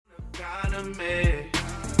economy.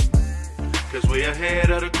 Cause we ahead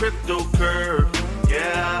of the crypto curve,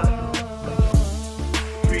 yeah.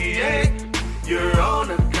 Create your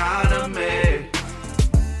own economy.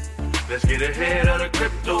 Let's get ahead of the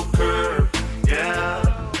crypto curve, yeah.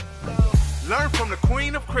 Learn from the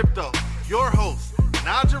queen of crypto, your host,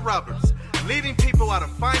 Naja Roberts, leading people out of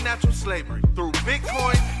financial slavery through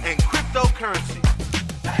Bitcoin and cryptocurrency.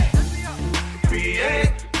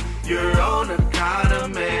 Create your own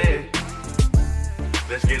economy.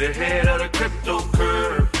 Let's get ahead of the crypto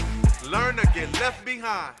curve. Learn to get left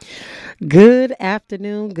behind. Good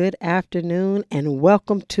afternoon, and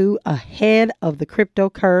welcome to Ahead of the Crypto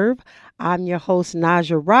Curve. I'm your host,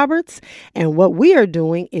 Naja Roberts, and what we are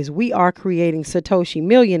doing is we are creating Satoshi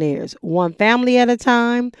millionaires, one family at a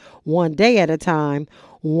time, one day at a time,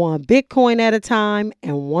 one Bitcoin at a time,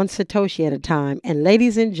 and one Satoshi at a time. And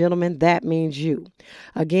ladies and gentlemen, that means you.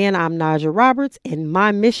 Again, I'm Naja Roberts, and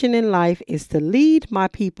my mission in life is to lead my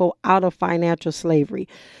people out of financial slavery.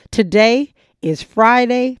 Today is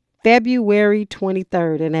Friday, February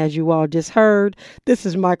 23rd. And as you all just heard, this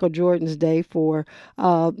is Michael Jordan's day for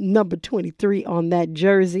number 23 on that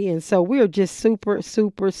jersey. And so we're just super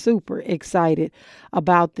excited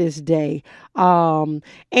about this day. And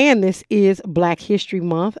this is Black History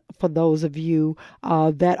Month. For those of you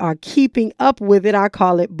that are keeping up with it, I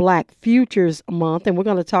call it Black Futures Month. And we're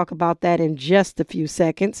going to talk about that in just a few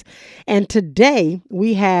seconds. And today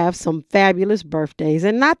we have some fabulous birthdays.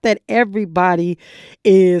 And not that everybody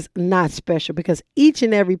is not special, because each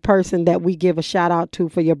and every person that we give a shout out to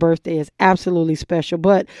for your birthday is absolutely special.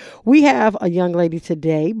 But we have a young lady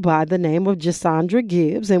today by the name of Jasandra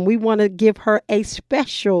Gibbs, and we want to give her a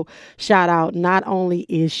special shout out. Not only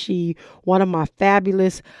is she one of my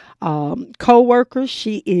fabulous co-workers,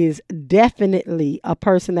 she is definitely a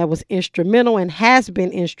person that was instrumental and has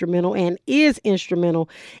been instrumental and is instrumental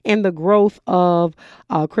in the growth of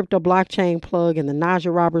Crypto Blockchain Plug and the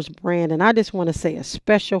Naja Roberts brand. And I just want to say a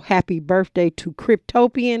special happy birthday to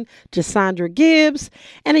Cryptopian Jasandra Gibbs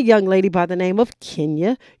and a young lady by the name of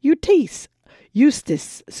Kenya Eustace.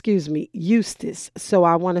 So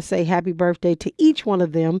I want to say happy birthday to each one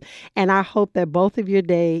of them. And I hope that both of your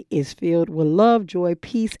day is filled with love, joy,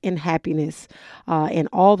 peace, and happiness, and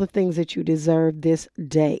all the things that you deserve this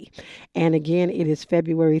day. And again, it is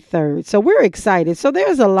February 3rd. So we're excited. So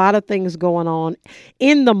there's a lot of things going on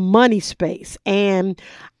in the money space. And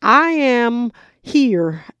I am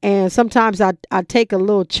here, and sometimes I take a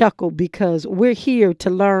little chuckle because we're here to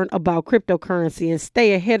learn about cryptocurrency and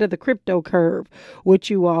stay ahead of the crypto curve, which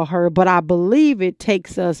you all heard. But I believe it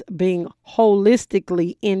takes us being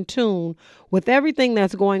holistically in tune with everything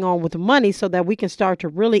that's going on with money so that we can start to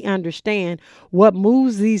really understand what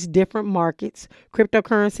moves these different markets,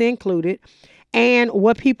 cryptocurrency included, and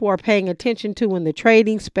what people are paying attention to in the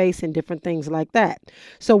trading space and different things like that.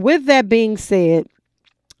 So with that being said,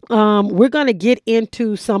 we're going to get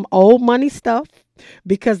into some old money stuff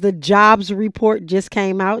because the jobs report just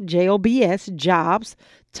came out. JOBS, jobs,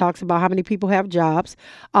 talks about how many people have jobs.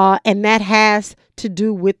 And that has to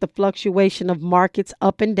do with the fluctuation of markets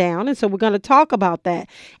up and down. And so we're going to talk about that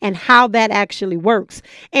and how that actually works.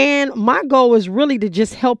 And my goal is really to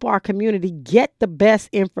just help our community get the best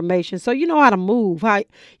information so you know how to move, how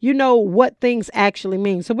you know what things actually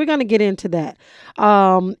mean. So we're going to get into that.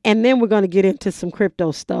 And then we're going to get into some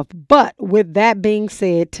crypto stuff. But with that being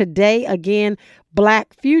said, today, again,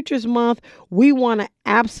 Black Futures Month, we want to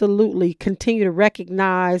absolutely continue to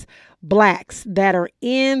recognize Blacks that are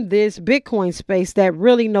in this Bitcoin space that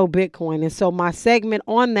really know Bitcoin. And so my segment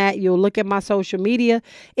on that, you'll look at my social media,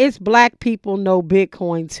 it's Black people know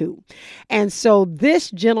Bitcoin too. And so this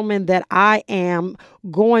gentleman that I am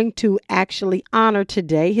going to actually honor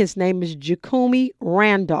today, his name is Jacumi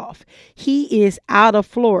Randolph. He is out of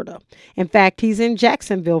Florida. In fact, he's in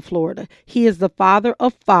Jacksonville, Florida. He is the father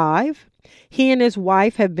of 5. He and his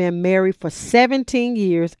wife have been married for 17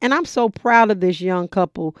 years. And I'm so proud of this young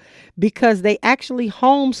couple because they actually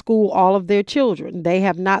homeschool all of their children. They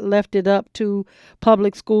have not left it up to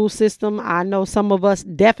public school system. I know some of us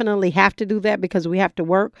definitely have to do that because we have to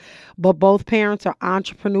work. But both parents are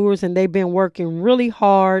entrepreneurs and they've been working really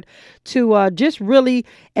hard to just really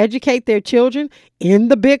educate their children in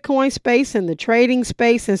the Bitcoin space and the trading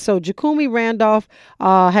space. And so Jacumi Randolph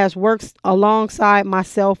has worked alongside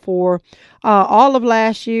myself for all of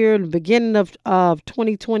last year, the beginning of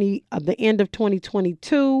 2020, the end of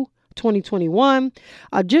 2022, 2021,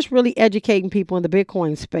 just really educating people in the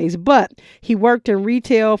Bitcoin space. But he worked in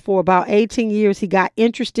retail for about 18 years. He got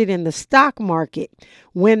interested in the stock market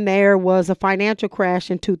when there was a financial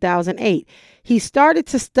crash in 2008. He started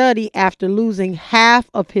to study after losing half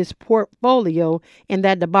of his portfolio in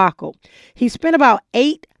that debacle. He spent about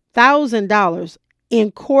 $8,000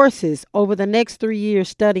 in courses over the next 3 years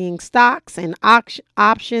studying stocks and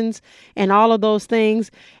options and all of those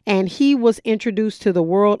things. And he was introduced to the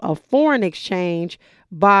world of foreign exchange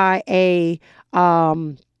by a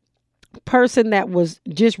person that was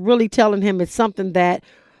just really telling him it's something that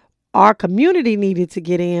our community needed to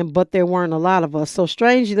get in, but there weren't a lot of us. So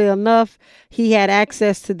strangely enough, he had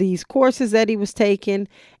access to these courses that he was taking,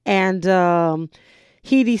 and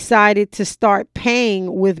he decided to start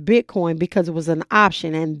paying with Bitcoin because it was an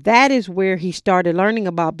option. And that is where he started learning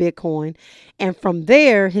about Bitcoin. And from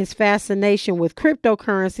there, his fascination with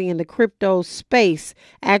cryptocurrency and the crypto space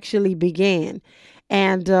actually began.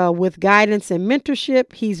 And with guidance and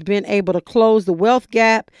mentorship, he's been able to close the wealth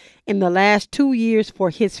gap in the last 2 years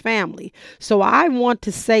for his family. So I want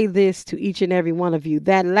to say this to each and every one of you.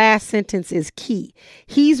 That last sentence is key.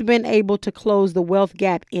 He's been able to close the wealth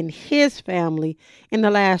gap in his family in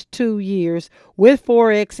the last 2 years with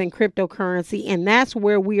Forex and cryptocurrency. And that's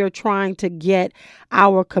where we are trying to get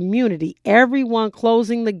our community, everyone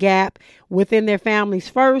closing the gap within their families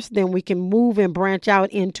first. Then we can move and branch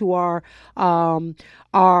out into our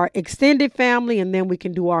extended family, and then we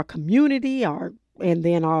can do our community, and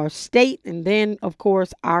then our state, and then, of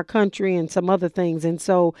course, our country and some other things. And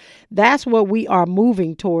so that's what we are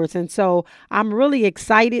moving towards. And so I'm really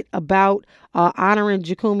excited about honoring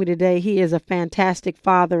Jacumi today. He is a fantastic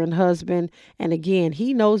father and husband. And again,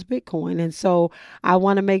 he knows Bitcoin. And so I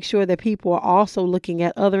want to make sure that people are also looking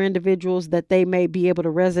at other individuals that they may be able to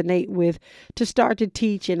resonate with to start to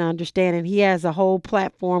teach and understand. And he has a whole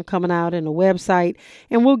platform coming out and a website,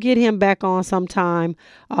 and we'll get him back on sometime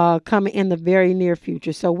coming in the very near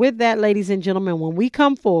future. So with that, ladies and gentlemen, when we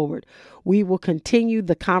come forward, we will continue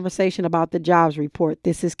the conversation about the jobs report.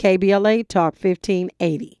 This is KBLA Talk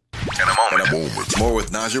 1580. In a moment, more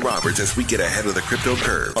with Naja Roberts as we get ahead of the crypto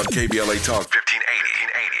curve on KBLA Talk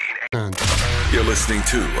 1580. You're listening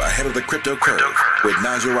to Ahead of the Crypto Curve with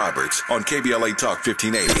Naja Roberts on KBLA Talk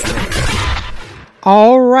 1580.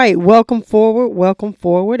 All right. Welcome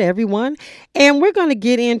forward, everyone. And we're going to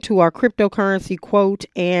get into our cryptocurrency quote.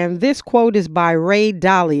 And this quote is by Ray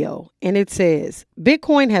Dalio. And it says,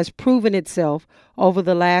 Bitcoin has proven itself over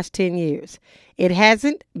the last 10 years. It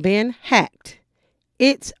hasn't been hacked.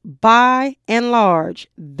 It's by and large,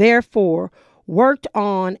 therefore, worked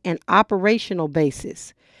on an operational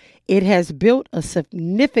basis. It has built a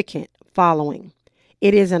significant following.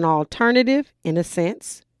 It is an alternative, in a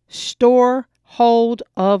sense, hold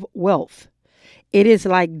of wealth. It is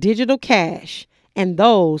like digital cash, and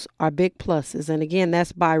those are big pluses. And again,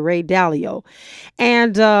 that's by Ray Dalio.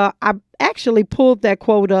 And I actually pulled that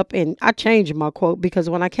quote up, and I changed my quote because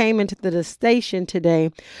when I came into the station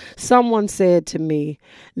today, someone said to me,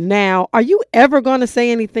 now, are you ever going to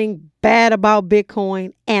say anything bad about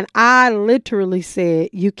Bitcoin? And I literally said,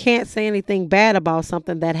 you can't say anything bad about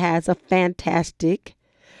something that has a fantastic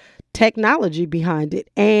technology behind it.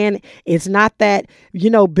 And it's not that,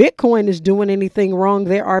 Bitcoin is doing anything wrong.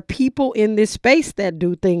 There are people in this space that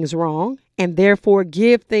do things wrong and therefore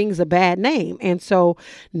give things a bad name. And so,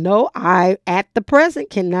 no, I, at the present,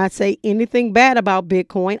 cannot say anything bad about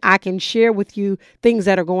Bitcoin. I can share with you things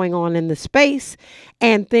that are going on in the space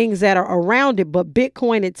and things that are around it. But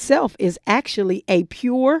Bitcoin itself is actually a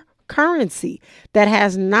pure currency that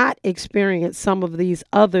has not experienced some of these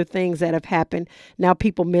other things that have happened. Now,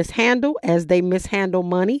 people mishandle as they mishandle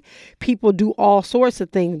money. People do all sorts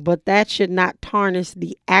of things, but that should not tarnish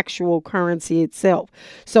the actual currency itself.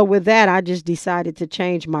 So with that, I just decided to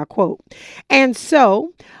change my quote. And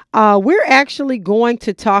so we're actually going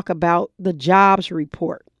to talk about the jobs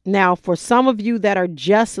report. Now, for some of you that are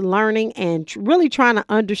just learning and really trying to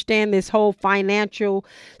understand this whole financial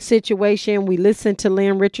situation, we listened to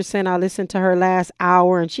Lynn Richardson. I listened to her last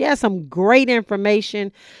hour, and she has some great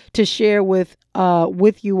information to share with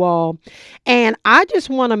you all. And I just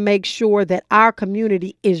want to make sure that our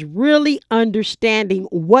community is really understanding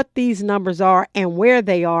what these numbers are and where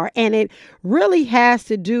they are. And it really has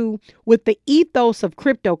to do with the ethos of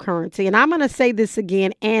cryptocurrency. And I'm going to say this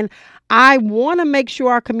again, and I want to make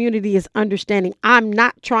sure our community is understanding. I'm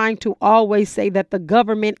not trying to always say that the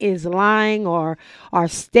government is lying or our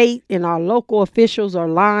state and our local officials are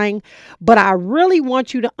lying, but I really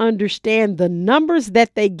want you to understand the numbers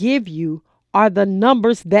that they give you are the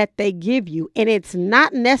numbers that they give you. And it's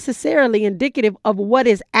not necessarily indicative of what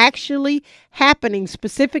is actually happening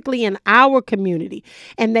specifically in our community.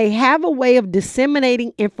 And they have a way of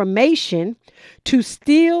disseminating information to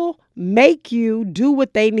still make you do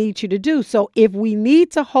what they need you to do. So if we need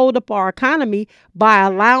to hold up our economy by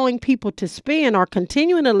allowing people to spend or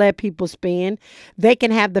continuing to let people spend, they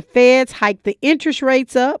can have the feds hike the interest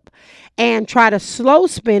rates up and try to slow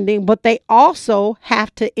spending, but they also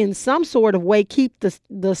have to, in some sort of way, keep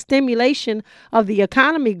the stimulation of the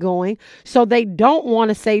economy going. So they don't want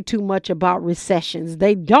to say too much about recessions.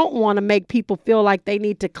 They don't want to make people feel like they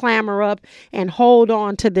need to clamor up and hold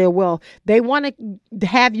on to their wealth. They want to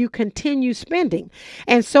have you continue spending.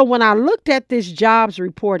 And so when I looked at this jobs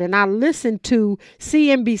report and I listened to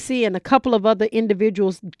CNBC and a couple of other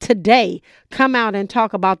individuals today come out and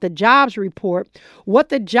talk about the jobs report, what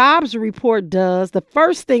the jobs report does, the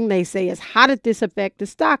first thing they say is, how did this affect the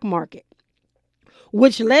stock market?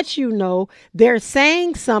 Which lets you know they're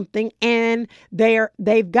saying something and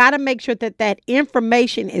they've got to make sure that that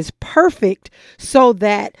information is perfect so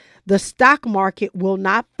that the stock market will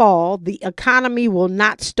not fall, the economy will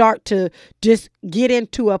not start to just get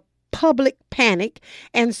into a public panic.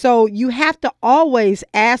 And so you have to always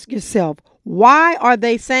ask yourself, why are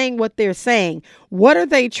they saying what they're saying? What are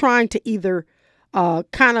they trying to either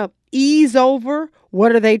kind of ease over?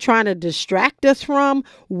 What are they trying to distract us from?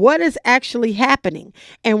 What is actually happening?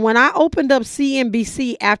 And when I opened up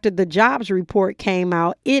CNBC after the jobs report came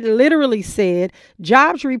out, it literally said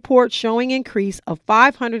jobs report showing increase of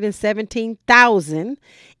 517,000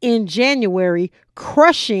 in January,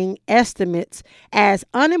 crushing estimates as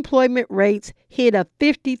unemployment rates hit a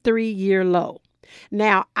 53-year low.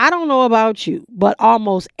 Now, I don't know about you, but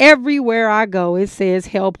almost everywhere I go, it says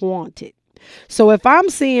help wanted. So if I'm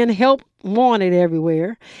seeing help wanted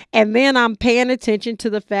everywhere, and then I'm paying attention to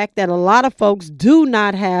the fact that a lot of folks do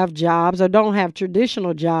not have jobs or don't have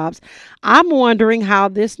traditional jobs, I'm wondering how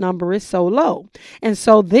this number is so low. And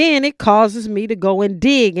so then it causes me to go and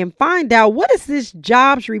dig and find out, what is this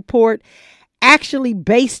jobs report actually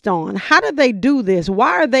based on? How do they do this?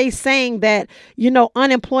 Why are they saying that,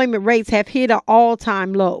 unemployment rates have hit an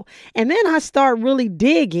all-time low? And then I start really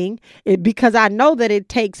digging it, because I know that it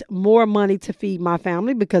takes more money to feed my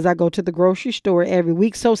family because I go to the grocery store every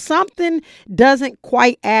week. So something doesn't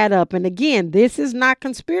quite add up. And again, this is not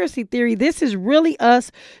conspiracy theory. This is really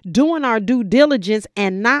us doing our due diligence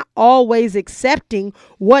and not always accepting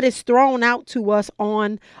what is thrown out to us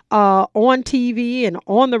on TV and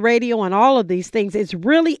on the radio and all of these things. It's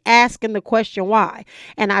really asking the question why.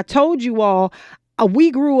 And I told you all,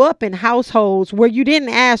 we grew up in households where you didn't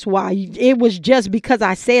ask why. It was just because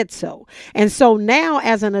I said so. And so now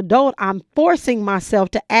as an adult, I'm forcing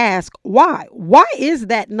myself to ask why. Why is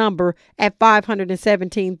that number at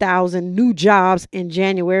 517,000 new jobs in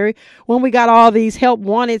January when we got all these help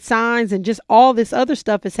wanted signs and just all this other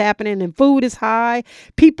stuff is happening and food is high?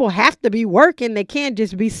 People have to be working. They can't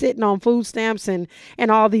just be sitting on food stamps and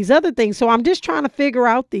all these other things. So I'm just trying to figure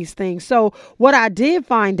out these things. So what I did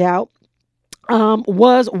find out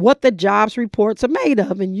was what the jobs reports are made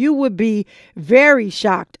of. And you would be very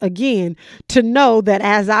shocked, again, to know that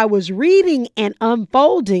as I was reading and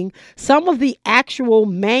unfolding, some of the actual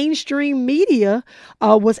mainstream media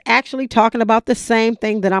was actually talking about the same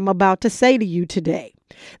thing that I'm about to say to you today.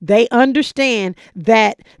 They understand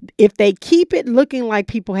that if they keep it looking like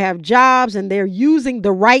people have jobs and they're using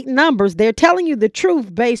the right numbers, they're telling you the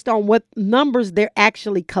truth based on what numbers they're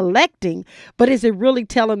actually collecting. But is it really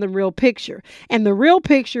telling the real picture? And the real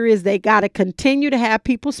picture is they got to continue to have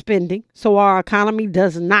people spending so our economy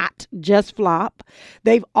does not just flop.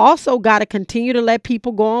 They've also got to continue to let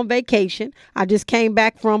people go on vacation. I just came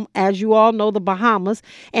back from, as you all know, the Bahamas,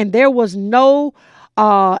 and there was no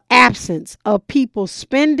absence of people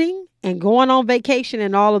spending and going on vacation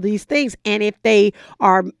and all of these things. And if they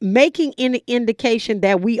are making any indication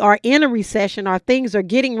that we are in a recession or things are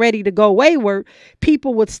getting ready to go wayward,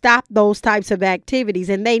 people would stop those types of activities.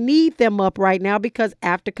 And they need them up right now because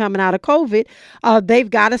after coming out of COVID, they've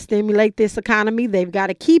got to stimulate this economy. They've got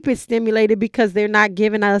to keep it stimulated because they're not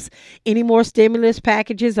giving us any more stimulus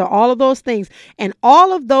packages or all of those things. And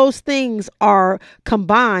all of those things are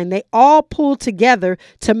combined. They all pull together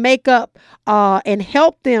to make up and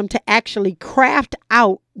help them to actually craft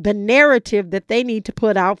out the narrative that they need to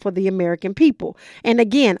put out for the American people. And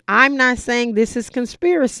again, I'm not saying this is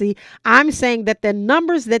conspiracy. I'm saying that the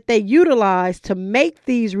numbers that they utilize to make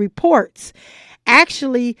these reports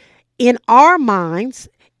actually, in our minds,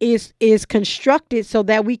 is constructed so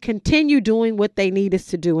that we continue doing what they need us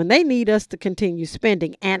to do, and they need us to continue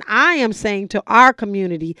spending. And I am saying to our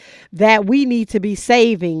community that we need to be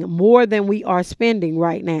saving more than we are spending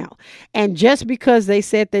right now. And just because they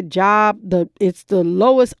said that it's the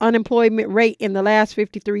lowest unemployment rate in the last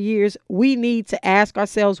 53 years, we need to ask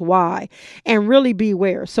ourselves why and really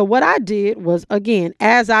beware. So what I did was, again,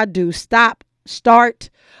 as I do, stop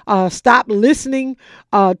listening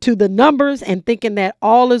to the numbers and thinking that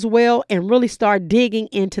all is well, and really start digging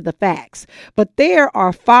into the facts. But there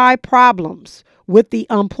are 5 problems with the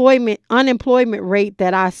unemployment rate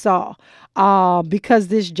that I saw. Because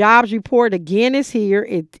this jobs report again is here.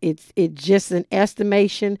 It's just an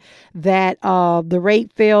estimation that the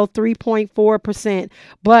rate fell 3.4%.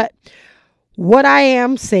 But what I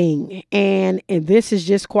am saying, and this is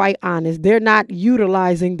just quite honest, they're not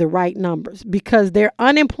utilizing the right numbers, because their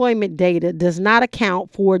unemployment data does not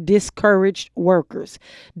account for discouraged workers.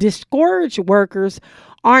 Discouraged workers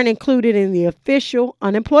aren't included in the official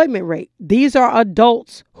unemployment rate. These are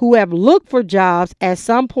adults who have looked for jobs at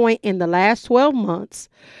some point in the last 12 months,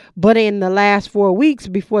 but in the last 4 weeks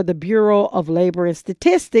before the Bureau of Labor and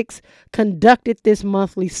Statistics conducted this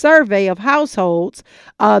monthly survey of households,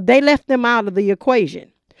 they left them out of the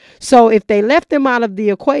equation. So if they left them out of the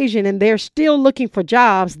equation and they're still looking for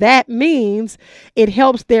jobs, that means it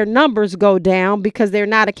helps their numbers go down, because they're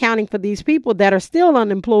not accounting for these people that are still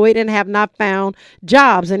unemployed and have not found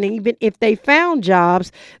jobs. And even if they found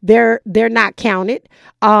jobs, they're not counted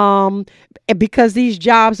because these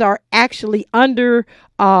jobs are actually under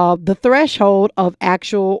the threshold of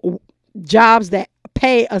actual jobs that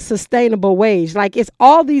pay a sustainable wage. Like, it's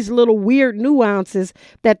all these little weird nuances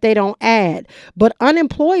that they don't add. But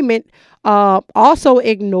unemployment also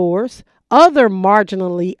ignores other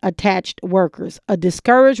marginally attached workers. A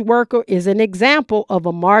discouraged worker is an example of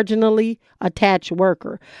a marginally attached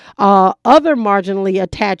worker. Other marginally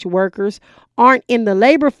attached workers aren't in the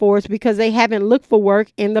labor force because they haven't looked for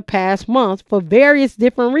work in the past month for various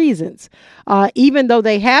different reasons. Even though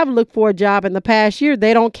they have looked for a job in the past year,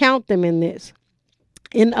 they don't count them in this.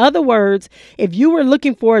 In other words, if you were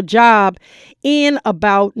looking for a job in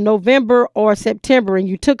about November or September and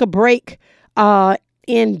you took a break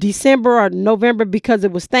in December or November because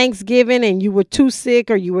it was Thanksgiving and you were too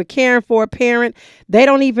sick or you were caring for a parent, they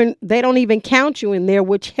don't even count you in there,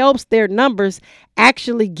 which helps their numbers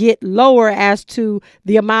actually get lower as to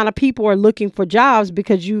the amount of people are looking for jobs,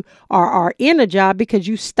 because you are in a job because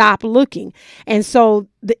you stop looking. And so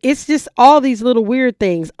it's just all these little weird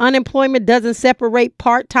things. Unemployment doesn't separate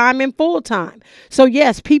part-time and full-time. So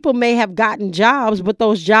yes, people may have gotten jobs, but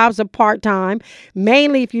those jobs are part-time.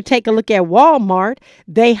 Mainly, if you take a look at Walmart,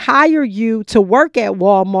 they hire you to work at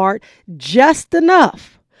Walmart just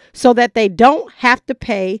enough so that they don't have to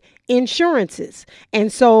pay insurances.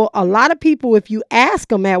 And so a lot of people, if you ask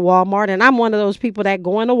them at Walmart, and I'm one of those people that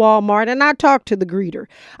go into Walmart and I talk to the greeter,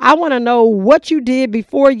 I want to know what you did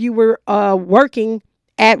before you were working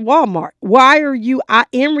at Walmart. Why are you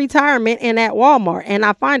in retirement and at Walmart? And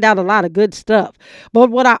I find out a lot of good stuff.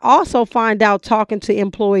 But what I also find out talking to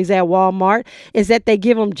employees at Walmart is that they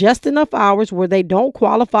give them just enough hours where they don't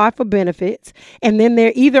qualify for benefits. And then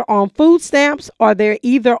they're either on food stamps or they're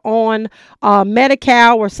either on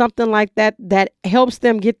Medi-Cal or something like that that helps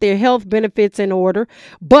them get their health benefits in order.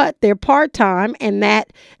 But they're part-time, and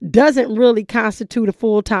that doesn't really constitute a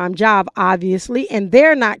full-time job, obviously. And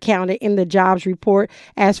they're not counted in the jobs report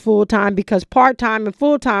as full-time, because part-time and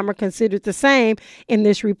full-time are considered the same in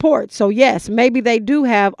this report. So yes, maybe they do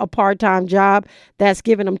have a part-time job that's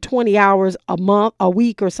giving them 20 hours a month, a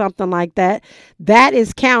week, or something like that. That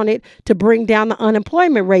is counted to bring down the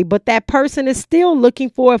unemployment rate, but that person is still looking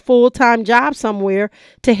for a full-time job somewhere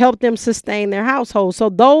to help them sustain their household. So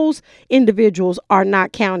those individuals are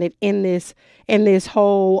not counted in this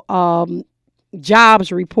whole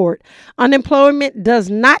jobs report. Unemployment does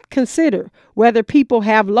not consider whether people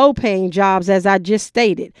have low-paying jobs, as I just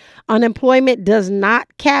stated. Unemployment does not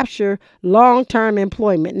capture long-term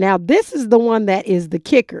employment. Now, this is the one that is the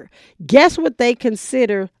kicker. Guess what they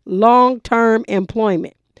consider long-term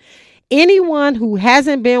employment? Anyone who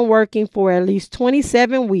hasn't been working for at least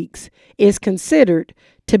 27 weeks is considered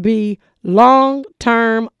to be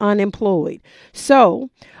long-term unemployed. So,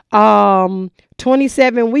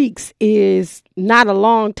 27 weeks is not a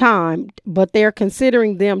long time, but they're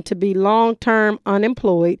considering them to be long-term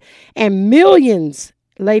unemployed. And millions,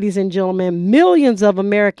 ladies and gentlemen, millions of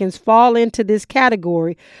Americans fall into this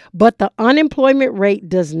category, but the unemployment rate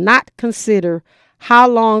does not consider how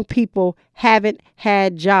long people haven't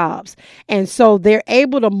had jobs. And so they're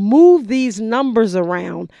able to move these numbers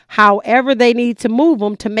around however they need to move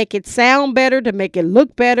them to make it sound better, to make it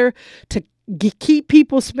look better, to keep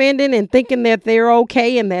people spending and thinking that they're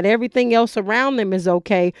okay and that everything else around them is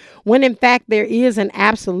okay, when in fact there is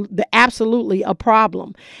absolutely a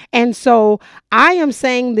problem. And so I am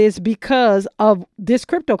saying this because of this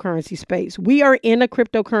cryptocurrency space. We are in a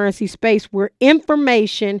cryptocurrency space where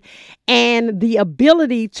information and the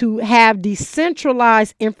ability to have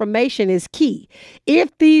decentralized information is key.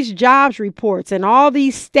 If these jobs reports and all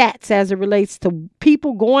these stats as it relates to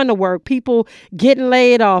people going to work, people getting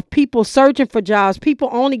laid off, people searching for jobs, people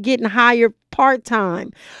only getting hired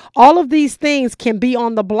part-time, all of these things can be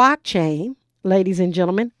on the blockchain, ladies and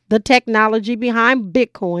gentlemen. The technology behind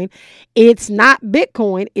Bitcoin. It's not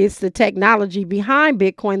Bitcoin, it's the technology behind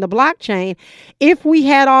Bitcoin, the blockchain. If we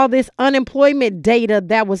had all this unemployment data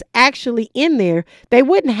that was actually in there, they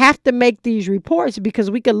wouldn't have to make these reports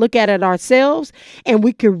because we could look at it ourselves and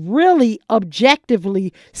we could really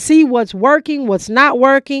objectively see what's working, what's not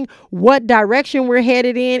working, what direction we're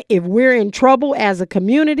headed in, if we're in trouble as a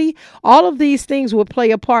community. All of these things would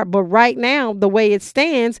play a part. But right now, the way it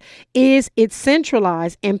stands is it's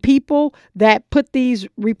centralized, and people that put these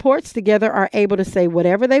reports together are able to say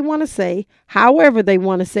whatever they want to say, however they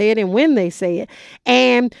want to say it, and when they say it.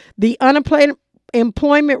 And the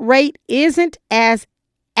unemployment rate isn't as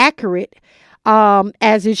accurate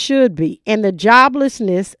as it should be. And the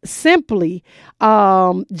joblessness simply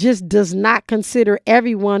just does not consider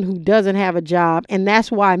everyone who doesn't have a job. And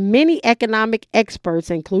that's why many economic experts,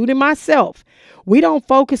 including myself, we don't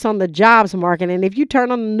focus on the jobs market. And if you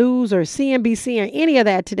turn on the news or CNBC or any of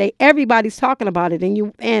that today, everybody's talking about it.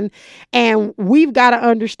 And we've got to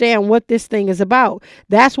understand what this thing is about.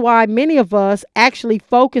 That's why many of us actually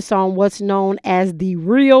focus on what's known as the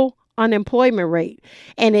real unemployment rate.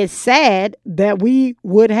 And it's sad that we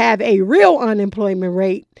would have a real unemployment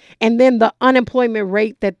rate and then the unemployment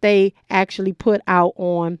rate that they actually put out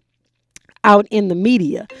in the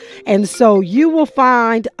media. And so you will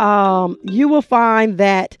find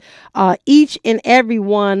that each and every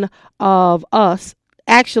one of us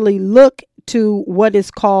actually look to what is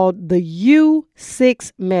called the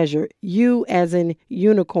U6 measure, U as in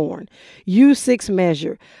unicorn, U6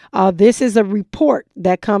 measure. This is a report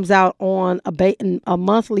that comes out on a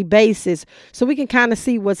monthly basis, so we can kind of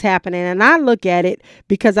see what's happening. And I look at it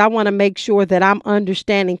because I want to make sure that I'm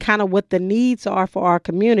understanding kind of what the needs are for our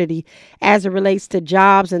community as it relates to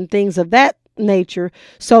jobs and things of that nature,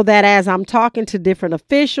 so that as I'm talking to different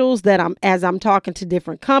officials, as I'm talking to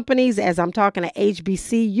different companies, as I'm talking to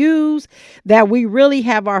HBCUs, that we really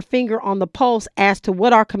have our finger on the pulse as to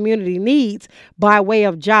what our community needs by way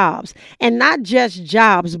of jobs, and not just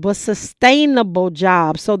jobs, but sustainable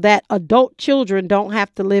jobs, so that adult children don't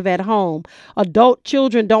have to live at home. Adult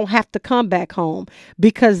children don't have to come back home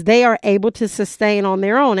because they are able to sustain on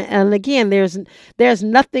their own. And again, there's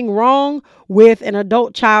nothing wrong with an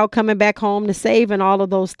adult child coming back home to save and all of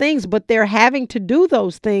those things, but they're having to do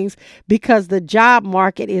those things because the job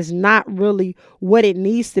market is not really what it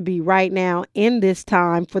needs to be right now in this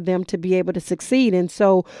time for them to be able to succeed. And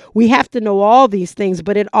so we have to know all these things,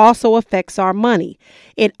 but it also affects our money.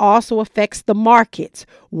 It also affects the markets.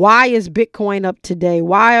 Why is Bitcoin up today?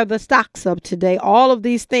 Why are the stocks up today? All of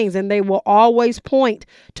these things. And they will always point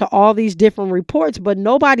to all these different reports, but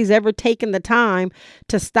nobody's ever taken the time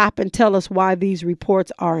to stop and tell us why these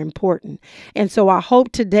reports are important. And so I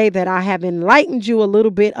hope today that I have enlightened you a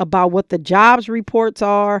little bit about what the jobs reports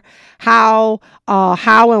are, how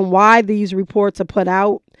and why these reports are put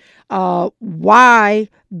out, why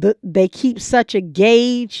they keep such a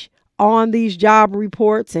gauge on these job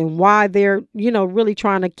reports, and why they're, really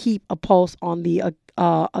trying to keep a pulse on the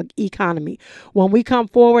economy. When we come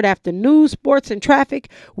forward after news, sports, and traffic,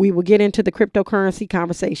 we will get into the cryptocurrency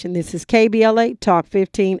conversation. This is KBLA Talk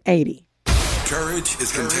 1580. Courage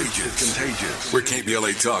is contagious. We're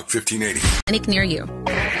KBLA Talk 1580. Clinic near you.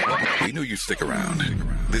 We knew you'd stick around.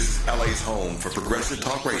 This is LA's home for progressive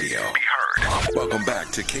talk radio. Welcome back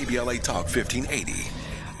to KBLA Talk 1580.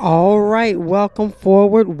 All right. Welcome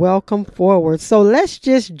forward. So let's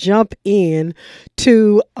just jump in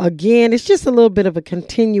to, again, it's just a little bit of a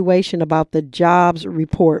continuation about the jobs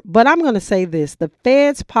report. But I'm going to say this. The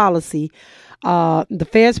Fed's policy the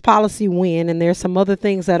Fed's policy win, and there's some other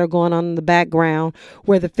things that are going on in the background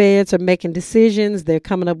where the Feds are making decisions. They're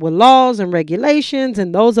coming up with laws and regulations,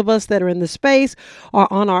 and those of us that are in the space are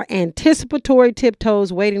on our anticipatory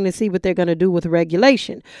tiptoes waiting to see what they're going to do with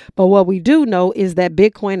regulation. But what we do know is that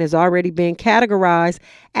Bitcoin has already been categorized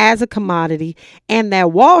as a commodity, and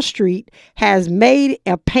that Wall Street has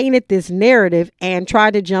painted this narrative and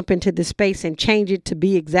tried to jump into the space and change it to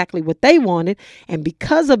be exactly what they wanted. And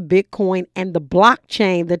because of Bitcoin and the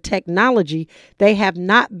blockchain, the technology, they have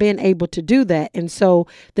not been able to do that. And so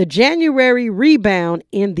the January rebound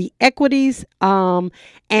in the equities and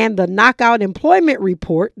the knockout employment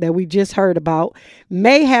report that we just heard about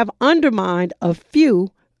may have undermined a few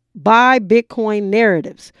buy Bitcoin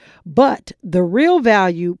narratives. But the real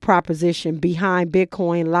value proposition behind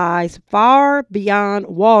Bitcoin lies far beyond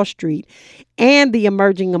Wall Street and the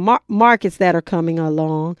emerging markets that are coming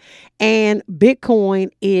along. And Bitcoin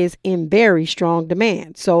is in very strong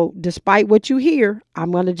demand. So despite what you hear,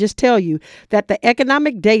 I'm going to just tell you that the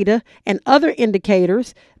economic data and other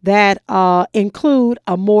indicators that include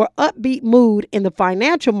a more upbeat mood in the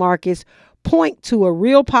financial markets point to a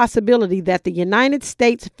real possibility that the United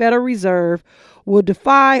States Federal Reserve will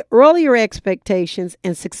defy earlier expectations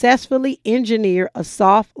and successfully engineer a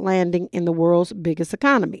soft landing in the world's biggest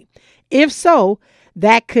economy. If so,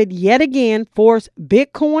 that could yet again force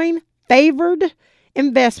Bitcoin favored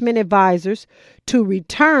investment advisors to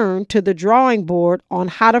return to the drawing board on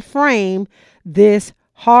how to frame this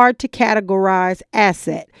hard to categorize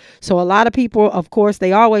asset. So a lot of people, of course,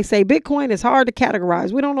 they always say Bitcoin is hard to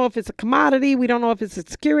categorize. We don't know if it's a commodity. We don't know if it's a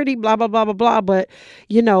security, blah, blah, blah, blah, blah. But,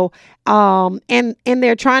 and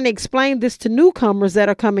they're trying to explain this to newcomers that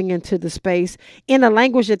are coming into the space in a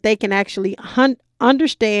language that they can actually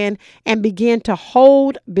understand and begin to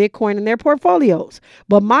hold Bitcoin in their portfolios.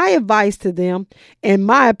 But my advice to them, in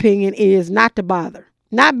my opinion, is not to bother.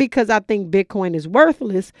 Not because I think Bitcoin is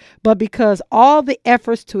worthless, but because all the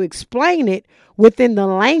efforts to explain it within the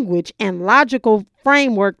language and logical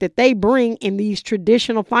framework that they bring in these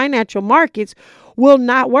traditional financial markets will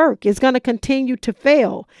not work. It's going to continue to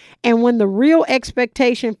fail. And when the real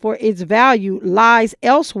expectation for its value lies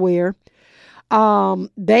elsewhere,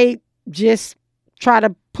 they just try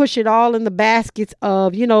to push it all in the baskets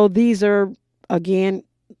of, these are, again,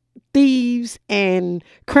 thieves and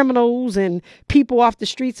criminals and people off the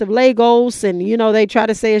streets of Lagos. And, they try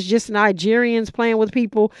to say it's just Nigerians playing with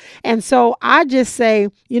people. And so I just say,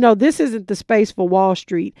 this isn't the space for Wall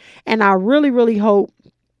Street. And I really, really hope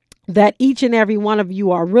that each and every one of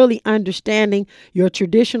you are really understanding your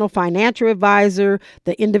traditional financial advisor,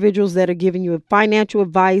 the individuals that are giving you financial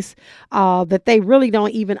advice, that they really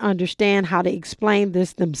don't even understand how to explain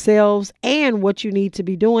this themselves and what you need to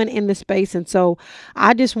be doing in the space. And so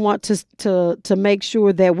I just want to make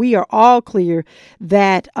sure that we are all clear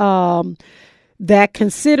that that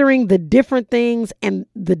considering the different things and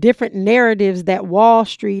the different narratives that Wall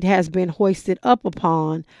Street has been hoisted up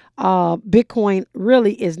upon, Bitcoin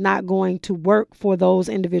really is not going to work for those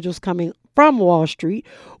individuals coming from Wall Street,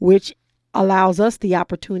 which allows us the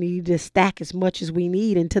opportunity to stack as much as we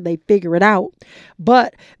need until they figure it out.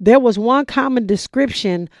 But there was one common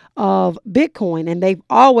description of Bitcoin, and they've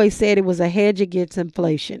always said it was a hedge against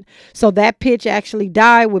inflation. So that pitch actually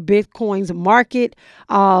died with Bitcoin's market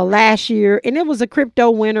last year, and it was a crypto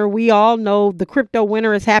winter. We all know the crypto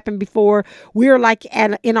winter has happened before. We're like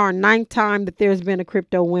in our 9th time that there's been a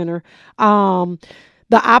crypto winter.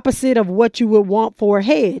 The opposite of what you would want for a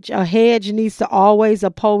hedge. A hedge needs to always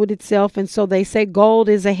uphold itself. And so they say gold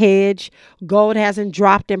is a hedge. Gold hasn't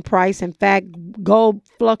dropped in price. In fact, gold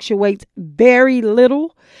fluctuates very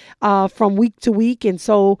little from week to week. And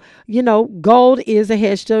so, gold is a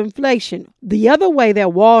hedge to inflation. The other way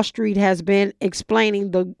that Wall Street has been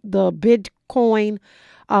explaining the Bitcoin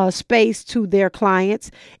space to their clients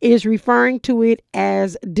is referring to it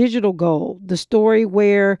as digital gold, the story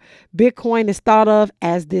where Bitcoin is thought of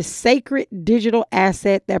as this sacred digital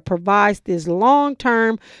asset that provides this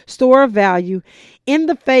long-term store of value in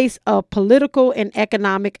the face of political and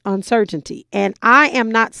economic uncertainty. And I am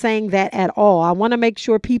not saying that at all. I want to make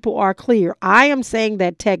sure people are clear. I am saying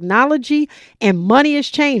that technology and money is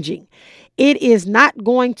changing. It is not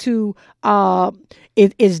going to,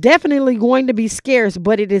 it is definitely going to be scarce,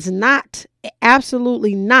 but it is not,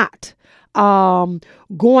 absolutely not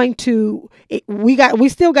going to, we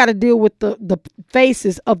still got to deal with the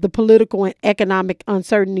faces of the political and economic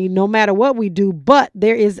uncertainty no matter what we do. But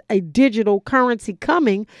there is a digital currency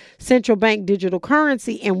coming, central bank digital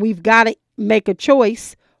currency, and we've got to make a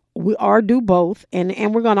choice we are do both,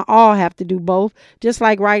 and we're going to all have to do both. Just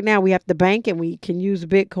like right now we have to bank and we can use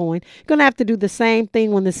Bitcoin. You're going to have to do the same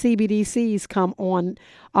thing when the CBDCs come on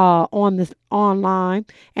the online,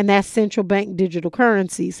 and that's central bank digital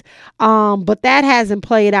currencies. But that hasn't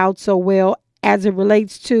played out so well as it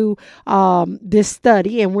relates to this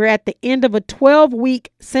study. And we're at the end of a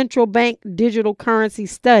 12-week central bank digital currency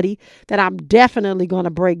study that I'm definitely going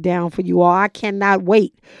to break down for you all. I cannot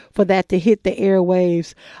wait for that to hit the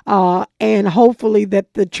airwaves. And hopefully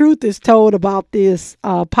that the truth is told about this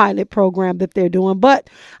pilot program that they're doing.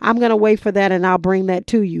 But I'm going to wait for that, and I'll bring that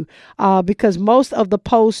to you because most of the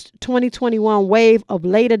post-2021 wave of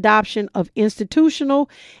late adoption of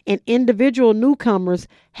institutional and individual newcomers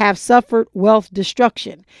have suffered wealth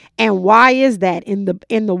destruction. And why is that in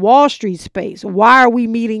the Wall Street space? Why are we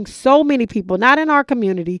meeting so many people, not in our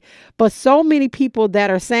community, but so many people that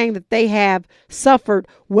are saying that they have suffered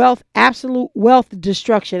absolute wealth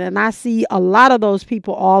destruction? And I see a lot of those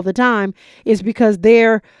people all the time is because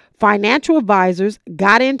their financial advisors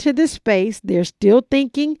got into this space. They're still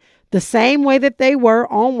thinking the same way that they were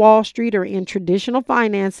on Wall Street or in traditional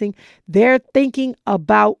financing. They're thinking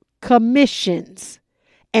about commissions.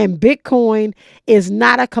 And Bitcoin is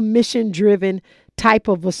not a commission-driven type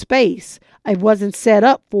of a space. It wasn't set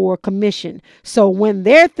up for commission. So when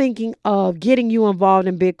they're thinking of getting you involved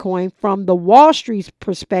in Bitcoin from the Wall Street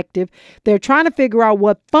perspective, they're trying to figure out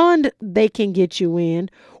what fund they can get you in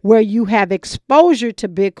where you have exposure to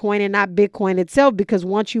Bitcoin and not Bitcoin itself, because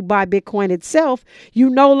once you buy Bitcoin itself, you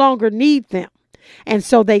no longer need them. And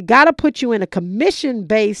so they got to put you in a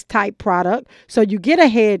commission-based type product. So you get a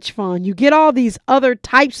hedge fund, you get all these other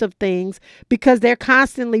types of things because they're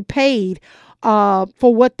constantly paid for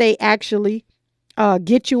what they actually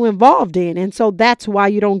get you involved in. And so that's why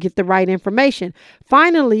you don't get the right information.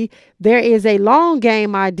 Finally, there is a long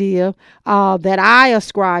game idea that I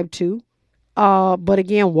ascribe to. But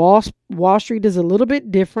again, Wall Street is a little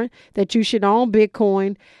bit different, that you should own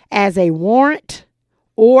Bitcoin as a warrant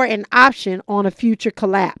or an option on a future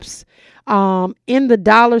collapse in the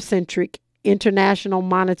dollar-centric international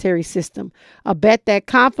monetary system. A bet that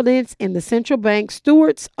confidence in the central bank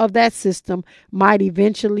stewards of that system might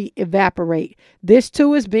eventually evaporate. This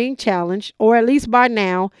too is being challenged, or at least by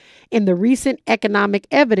now, in the recent economic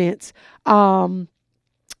evidence.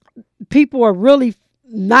 People are really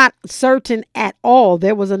not certain at all.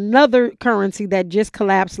 There was another currency that just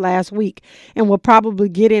collapsed last week, and we'll probably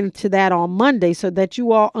get into that on Monday so that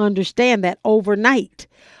you all understand that overnight,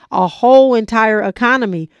 a whole entire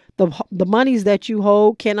economy, the monies that you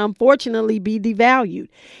hold can unfortunately be devalued.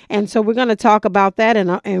 And so we're going to talk about that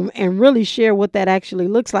and really share what that actually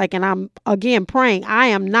looks like. And I'm, again, praying. I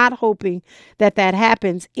am not hoping that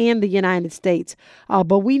happens in the United States.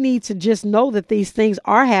 But we need to just know that these things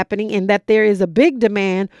are happening and that there is a big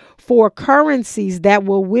demand for currencies that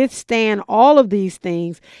will withstand all of these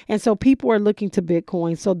things. And so people are looking to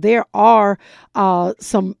Bitcoin. So there are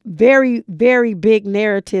some very, very big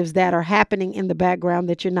narratives that are happening in the background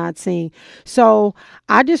that you're not seeing. So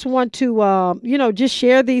I just want to, just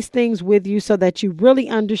share these things with you so that you really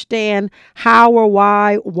understand how or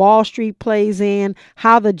why Wall Street plays in,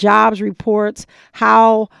 how the jobs reports,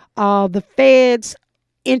 how the Fed's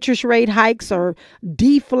interest rate hikes or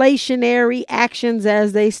deflationary actions,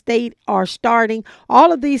 as they state, are starting.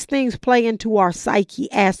 All of these things play into our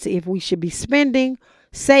psyche as to if we should be spending,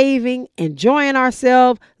 saving, enjoying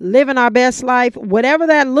ourselves, living our best life, whatever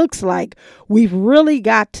that looks like. We've really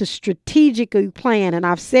got to strategically plan. And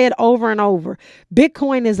I've said over and over,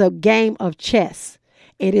 Bitcoin is a game of chess.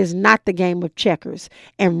 It is not the game of checkers.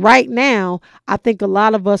 And right now, I think a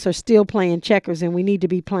lot of us are still playing checkers, and we need to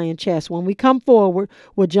be playing chess. When we come forward,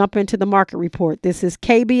 we'll jump into the market report. This is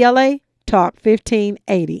KBLA Talk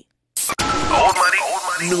 1580. Old money,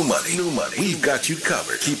 new money, new money. We've got you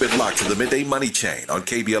covered. Keep it locked to the Midday Money Chain on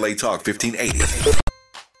KBLA Talk 1580.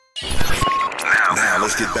 Now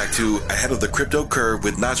let's get back to Ahead of the Crypto Curve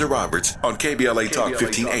with Naja Roberts on KBLA Talk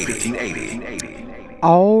 1580.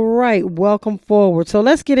 All right, welcome forward. So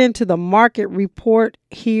let's get into the market report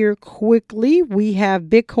here quickly. We have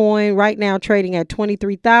Bitcoin right now trading at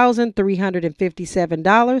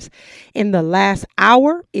 $23,357. In the last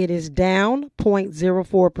hour, it is down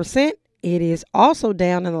 0.04%. It is also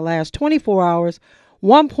down in the last 24 hours,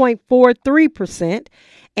 1.43%.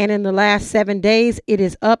 And in the last 7 days, it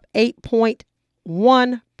is up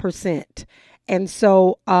 8.1%. And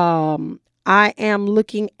so, I am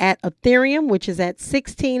looking at Ethereum, which is at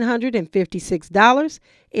 $1,656.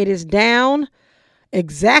 It is down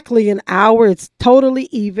exactly an hour. It's totally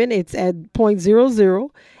even. It's at 0.00.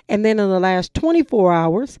 And then in the last 24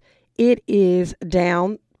 hours, it is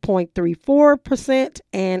down 0.34%.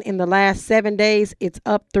 And in the last 7 days, it's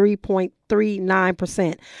up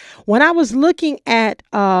 3.39%. When I was looking at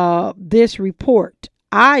this report,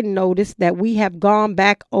 I noticed that we have gone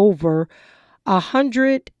back over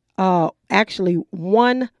 $1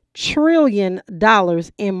 trillion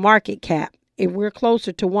in market cap. And we're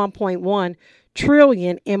closer to 1.1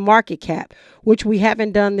 trillion in market cap, which we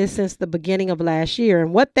haven't done this since the beginning of last year.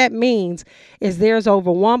 And what that means is there's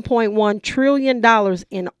over $1.1 trillion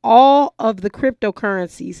in all of the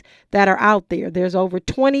cryptocurrencies that are out there. There's over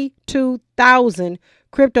 22,000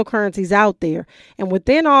 cryptocurrencies out there. And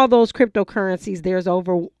within all those cryptocurrencies, there's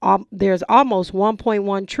almost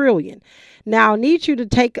 1.1 trillion. Now, I need you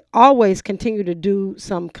to always continue to do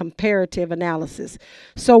some comparative analysis.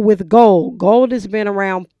 So with gold has been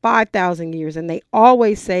around 5,000 years, and they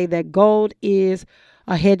always say that gold is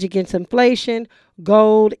a hedge against inflation.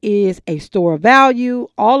 Gold is a store of value,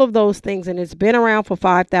 all of those things, and it's been around for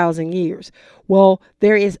 5,000 years. Well,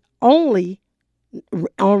 there is only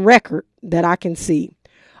on record that I can see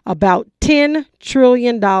about $10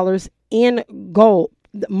 trillion in gold,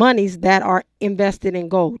 monies that are invested in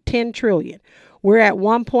gold, 10 trillion. We're at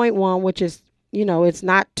 1.1, which is, it's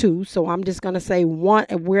not 2. So I'm just going to say 1.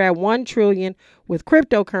 We're at 1 trillion with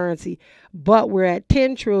cryptocurrency, but we're at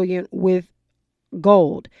 10 trillion with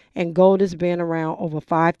gold, and gold has been around over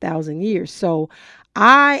 5,000 years. So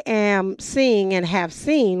I am seeing and have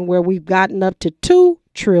seen where we've gotten up to 2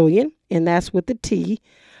 trillion, and that's with the T,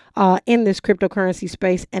 in this cryptocurrency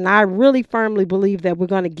space. And I really firmly believe that we're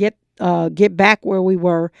going to get back where we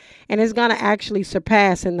were, and it's going to actually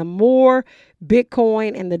surpass. And the more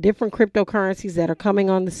Bitcoin and the different cryptocurrencies that are coming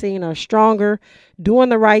on the scene are stronger, doing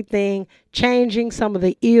the right thing, changing some of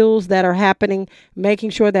the ills that are happening, making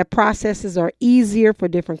sure that processes are easier for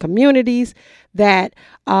different communities, that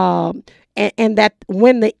and that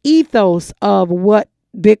when the ethos of what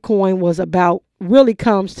Bitcoin was about really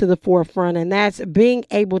comes to the forefront, and that's being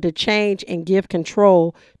able to change and give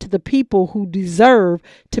control to the people who deserve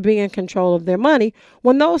to be in control of their money.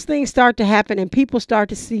 When those things start to happen and people start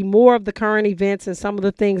to see more of the current events and some of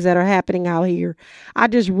the things that are happening out here, I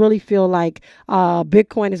just really feel like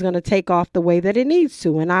Bitcoin is going to take off the way that it needs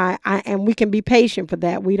to, and and we can be patient for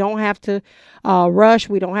that. We don't have to rush.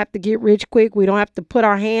 We don't have to get rich quick. We don't have to put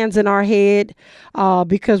our hands in our head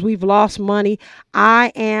because we've lost money.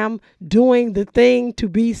 I am doing the thing to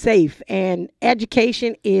be safe, and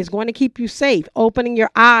education is going to keep you safe, opening your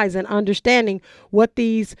eyes and understanding what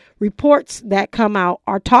these reports that come out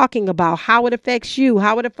are talking about, how it affects you,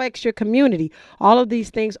 how it affects your community. All of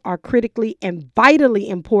these things are critically and vitally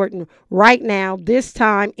important right now, this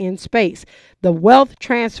time in space. The wealth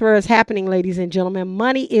transfer is happening, ladies and gentlemen.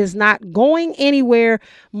 Money is not going anywhere.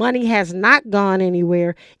 Money has not gone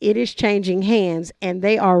anywhere. It is changing hands, and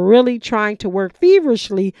they are really trying to work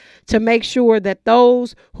feverishly to make sure that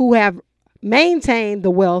those who have maintained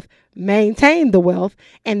the wealth maintain the wealth,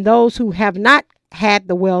 and those who have not had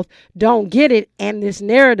the wealth don't get it, and this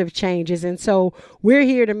narrative changes. And so we're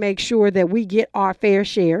here to make sure that we get our fair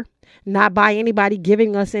share, not by anybody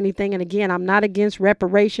giving us anything. And again, I'm not against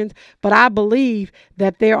reparations, but I believe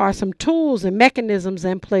that there are some tools and mechanisms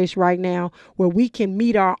in place right now where we can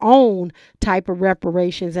meet our own type of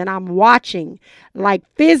reparations. And I'm watching, like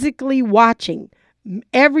physically watching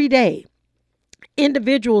every day,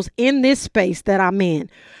 individuals in this space that I'm in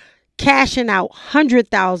cashing out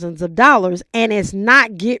 $100,000s of dollars, and it's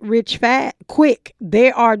not get rich quick.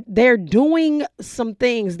 They're doing some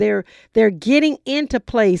things. They're getting into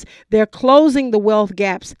place. They're closing the wealth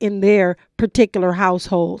gaps in their particular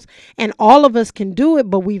households. And all of us can do it,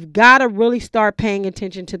 but we've got to really start paying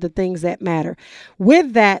attention to the things that matter.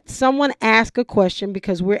 With that, someone asked a question,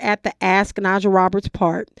 because we're at the Ask Naja Roberts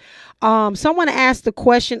part. Someone asked the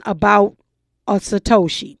question about a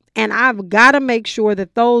Satoshi. And I've got to make sure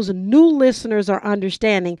that those new listeners are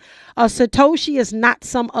understanding a Satoshi is not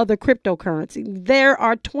some other cryptocurrency. There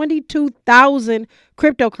are 22,000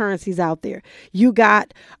 cryptocurrencies out there. You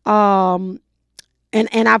got, and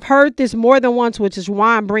I've heard this more than once, which is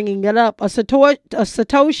why I'm bringing it up. A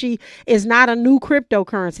Satoshi is not a new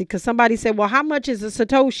cryptocurrency, because somebody said, well, how much is a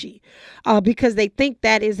Satoshi? Because they think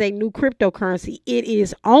that is a new cryptocurrency. It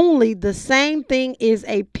is only the same thing as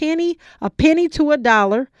a penny to a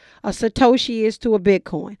dollar. A Satoshi is to a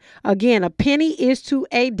Bitcoin. Again, a penny is to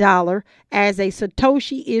a dollar as a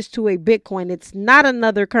Satoshi is to a Bitcoin. It's not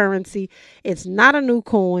another currency. It's not a new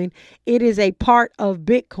coin. It is a part of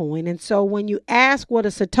Bitcoin. And so when you ask what a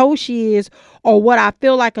Satoshi is, or what I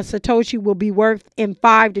feel like a Satoshi will be worth in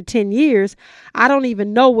 5 to 10 years, I don't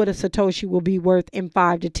even know what a Satoshi will be worth in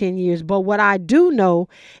 5 to 10 years. But what I do know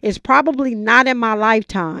is probably not in my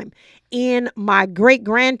lifetime. in my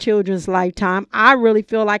great-grandchildren's lifetime, I really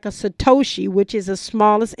feel like a Satoshi, which is the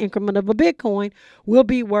smallest increment of a Bitcoin, will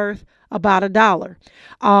be worth about $1.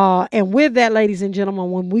 And with that, ladies and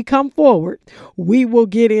gentlemen, when we come forward, we will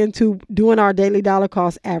get into doing our daily dollar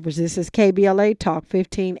cost average. This is KBLA Talk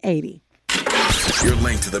 1580. You're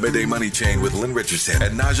linked to the Midday Money Chain with Lynn Richardson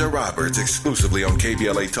and Naja Roberts exclusively on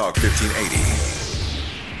KBLA Talk 1580.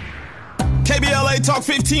 KBLA Talk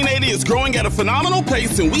 1580 is growing at a phenomenal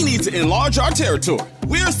pace, and we need to enlarge our territory.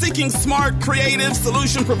 We are seeking smart, creative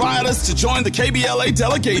solution providers to join the KBLA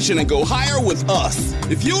delegation and go higher with us.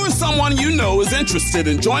 If you or someone you know is interested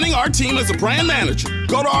in joining our team as a brand manager,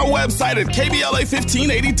 go to our website at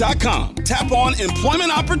KBLA1580.com. Tap on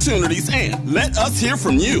employment opportunities and let us hear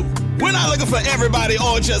from you. We're not looking for everybody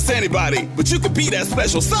or just anybody, but you could be that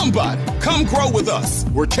special somebody. Come grow with us.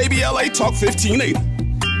 We're KBLA Talk 1580.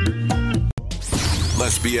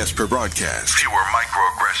 Less BS per broadcast. Fewer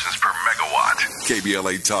microaggressions per megawatt.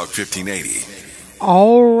 KBLA Talk 1580.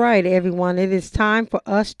 All right, everyone. It is time for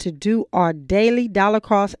us to do our daily dollar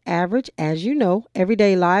cost average. As you know, every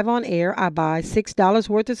day live on air, I buy $6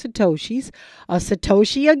 worth of Satoshis. A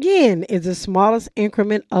Satoshi, again, is the smallest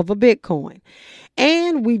increment of a Bitcoin.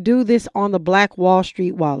 And we do this on the Black Wall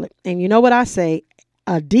Street wallet. And you know what I say?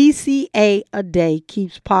 A DCA a day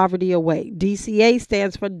keeps poverty away. DCA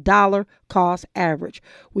stands for dollar cost average.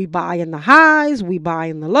 We buy in the highs, we buy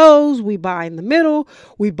in the lows, we buy in the middle,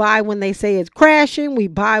 we buy when they say it's crashing, we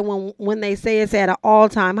buy when they say it's at an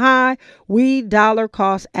all-time high. We dollar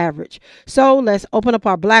cost average. So let's open up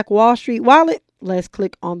our Black Wall Street wallet. Let's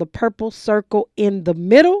click on the purple circle in the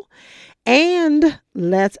middle and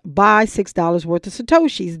let's buy $6 worth of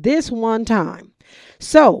Satoshis this one time.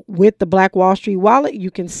 So with the Black Wall Street wallet,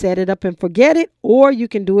 you can set it up and forget it, or you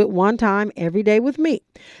can do it one time every day with me.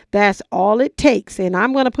 That's all it takes. And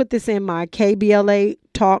I'm going to put this in my KBLA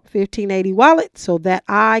Talk 1580 wallet so that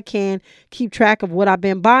I can keep track of what I've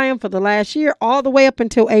been buying for the last year, all the way up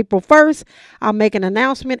until April 1st. I'll make an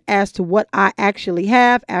announcement as to what I actually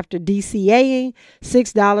have after DCAing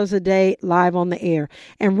 $6 a day live on the air.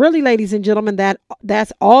 And really, ladies and gentlemen,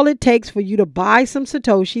 that's all it takes for you to buy some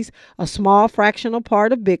Satoshis, a small fractional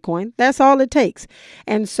part of Bitcoin. That's all it takes.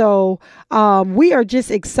 And so we are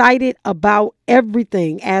just excited about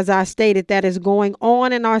everything, as I stated, that is going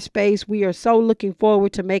on in our space. We are so looking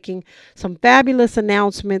forward to making some fabulous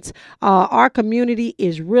announcements. Our community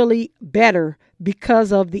is really better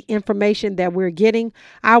because of the information that we're getting.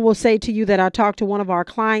 I will say to you that I talked to one of our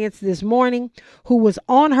clients this morning who was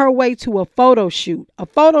on her way to a photo shoot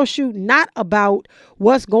not about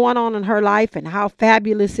what's going on in her life and how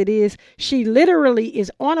fabulous it is. She literally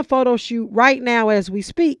is on a photo shoot right now as we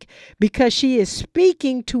speak because she is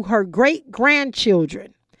speaking to her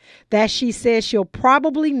great-grandchildren that she says she'll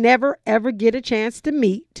probably never, ever get a chance to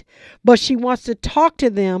meet, but she wants to talk to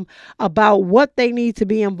them about what they need to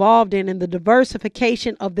be involved in and the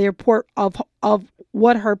diversification of their of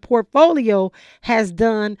what her portfolio has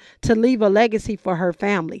done to leave a legacy for her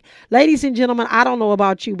family. Ladies and gentlemen, I don't know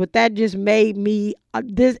about you, but that just made me,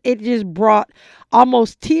 it just brought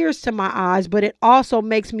almost tears to my eyes, but it also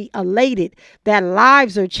makes me elated that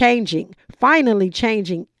lives are changing, finally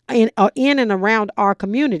changing in and around our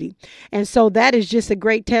community. And so that is just a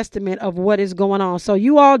great testament of what is going on. So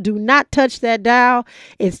you all do not touch that dial.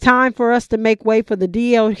 It's time for us to make way for the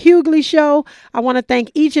DL Hughley Show. I want to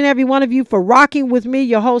thank each and every one of you for rocking with me,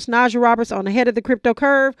 your host, Naja Roberts, on Ahead of the Crypto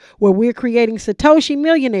Curve, where we're creating Satoshi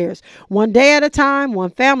millionaires, one day at a time, one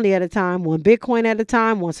family at a time, one Bitcoin at a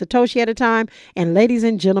time, one Satoshi at a time. And ladies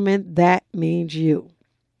and gentlemen, that means you.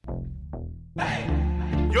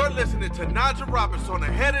 You're listening to Naja Roberts on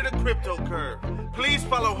Ahead of the Crypto Curve. Please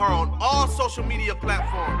follow her on all social media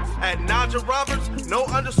platforms at Naja Roberts. No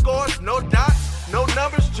underscores, no dots, no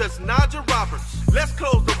numbers, just Naja Roberts. Let's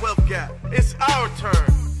close the wealth gap. It's our turn.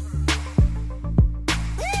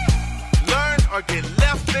 Learn or get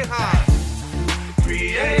left behind.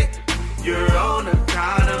 Create your own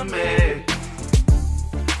economy.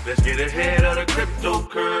 Let's get ahead of the crypto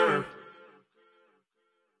curve.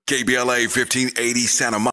 KBLA 1580 Santa Monica.